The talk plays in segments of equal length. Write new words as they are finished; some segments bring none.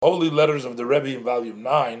Holy Letters of the Rebbe in Volume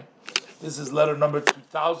 9. This is letter number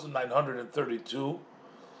 2932.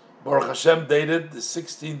 Baruch Hashem, dated the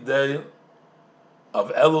 16th day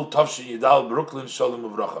of Elul Tavshin Yidal, Brooklyn, Shalom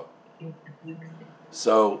Uvracha.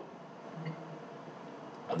 So,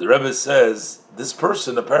 the Rebbe says, this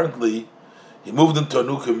person apparently, he moved into a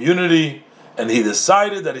new community and he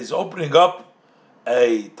decided that he's opening up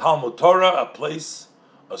a Talmud Torah, a place,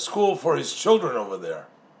 a school for his children over there.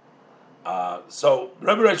 So,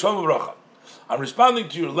 Rebbe Shalom Uvracha, I'm responding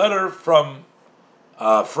to your letter from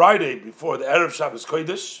Friday before the Erev Shabbos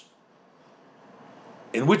Kodesh,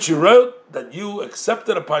 in which you wrote that you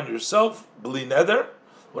accepted upon yourself, b'li neder,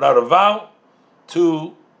 without a vow,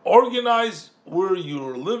 to organize where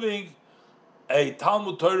you're living a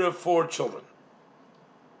Talmud Torah for children.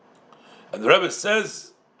 And the Rebbe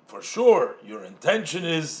says, for sure, your intention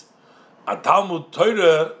is a Talmud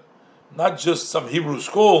Torah, not just some Hebrew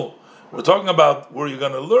school. We're talking about where you're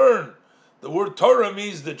going to learn. The word Torah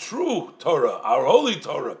means the true Torah, our holy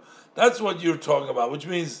Torah. That's what you're talking about, which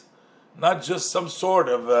means not just some sort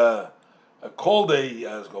of a school,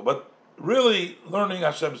 but really learning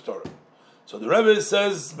Hashem's Torah. So the Rebbe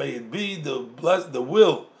says, may it be the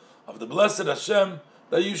will of the blessed Hashem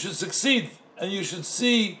that you should succeed and you should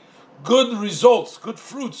see good results, good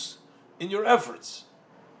fruits in your efforts.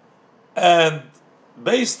 And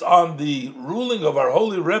based on the ruling of our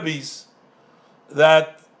holy Rebbes,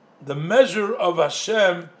 that the measure of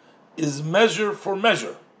Hashem is measure for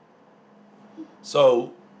measure.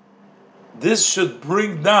 So this should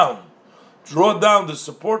draw down the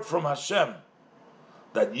support from Hashem,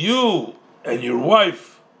 that you and your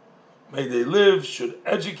wife, may they live, should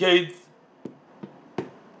educate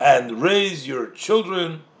and raise your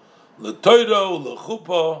children l'toiro,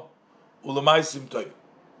 l'chuppah, u'lemaisim tovim.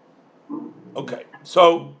 Okay,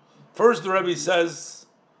 so first the Rebbe says,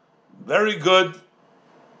 very good,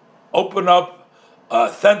 open up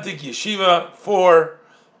authentic yeshiva for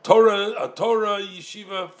Torah, a Torah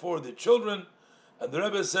yeshiva for the children. And the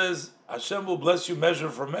Rebbe says, Hashem will bless you measure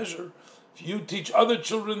for measure. If you teach other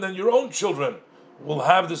children, then your own children will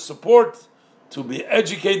have the support to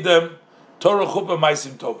educate them. Torah, chuppah,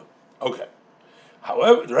 maisim tovim. Okay.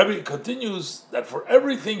 However, the Rebbe continues that for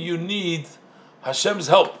everything you need Hashem's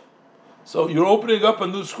help. So you're opening up a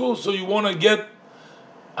new school, so you want to get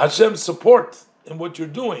Hashem's support in what you're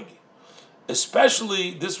doing.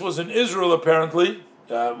 Especially, this was in Israel apparently,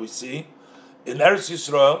 we see, in Eretz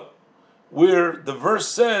Yisrael, where the verse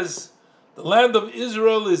says, the land of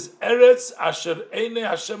Israel is Eretz Asher Einei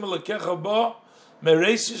Hashem Elokecha Ba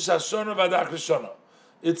Mereishis Hashana V'ad Achrishana.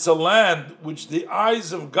 It's a land which the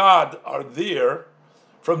eyes of God are there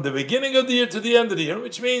from the beginning of the year to the end of the year,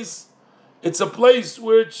 which means it's a place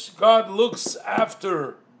which God looks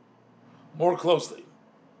after more closely.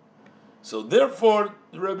 So therefore,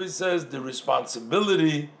 the Rebbe says the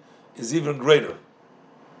responsibility is even greater.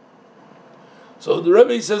 So the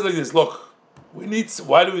Rebbe says like this, look,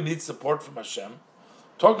 why do we need support from Hashem?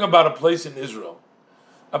 Talking about a place in Israel.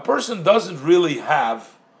 A person doesn't really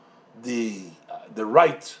have the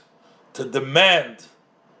right to demand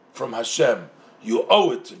from Hashem, you owe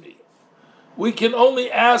it to me. We can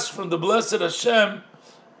only ask from the blessed Hashem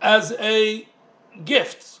as a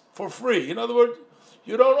gift for free. In other words,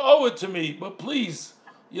 you don't owe it to me, but please,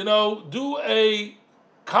 do a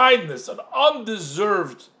kindness, an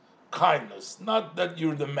undeserved kindness, not that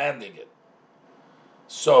you're demanding it.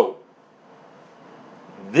 So,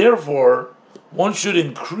 therefore, one should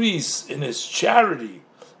increase in his charity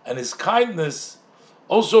and his kindness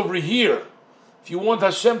also over here. If you want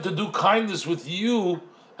Hashem to do kindness with you,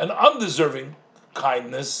 an undeserving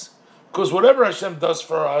kindness, because whatever Hashem does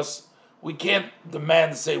for us, we can't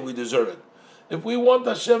demand to say we deserve it. If we want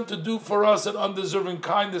Hashem to do for us an undeserving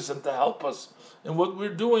kindness and to help us in what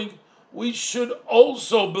we're doing, we should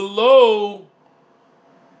also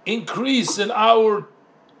increase in our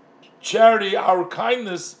charity, our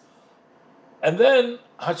kindness, and then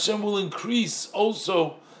Hashem will increase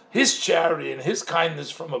also His charity and His kindness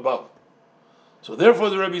from above. So therefore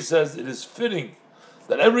the Rebbe says it is fitting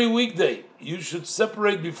that every weekday you should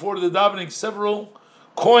separate before the davening several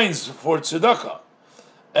coins for tzedakah.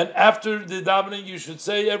 And after the davening, you should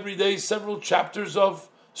say every day several chapters of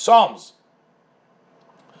Psalms.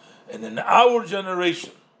 And in our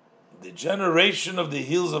generation, the generation of the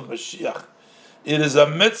heels of Mashiach, it is a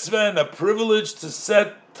mitzvah and a privilege to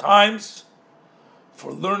set times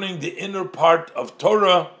for learning the inner part of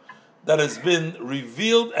Torah that has been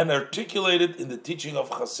revealed and articulated in the teaching of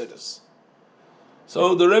Chassidus.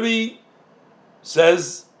 So the Rebbe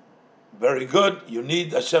says, very good, you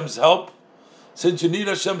need Hashem's help. Since you need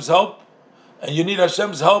Hashem's help, and you need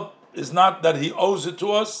Hashem's help is not that He owes it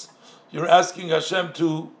to us. You're asking Hashem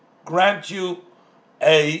to grant you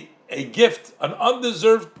a gift, an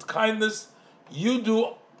undeserved kindness. You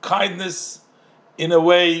do kindness in a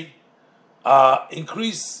way,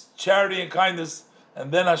 increase charity and kindness,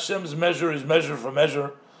 and then Hashem's measure is measure for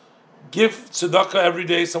measure. Give tzedakah every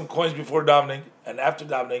day, some coins before davening and after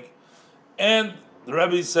davening, and the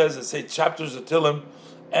Rebbe says, and say chapters of Tillim,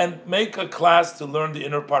 and make a class to learn the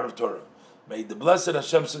inner part of Torah. May the blessed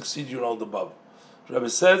Hashem succeed you in all the above. The Rebbe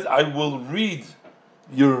says, I will read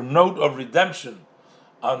your note of redemption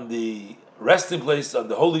on the resting place, on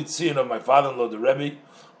the holy tzion of my father-in-law, the Rebbe,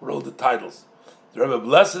 with all the titles. The Rebbe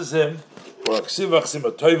blesses him for aksiva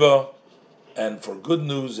toiva and for good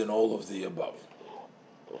news in all of the above.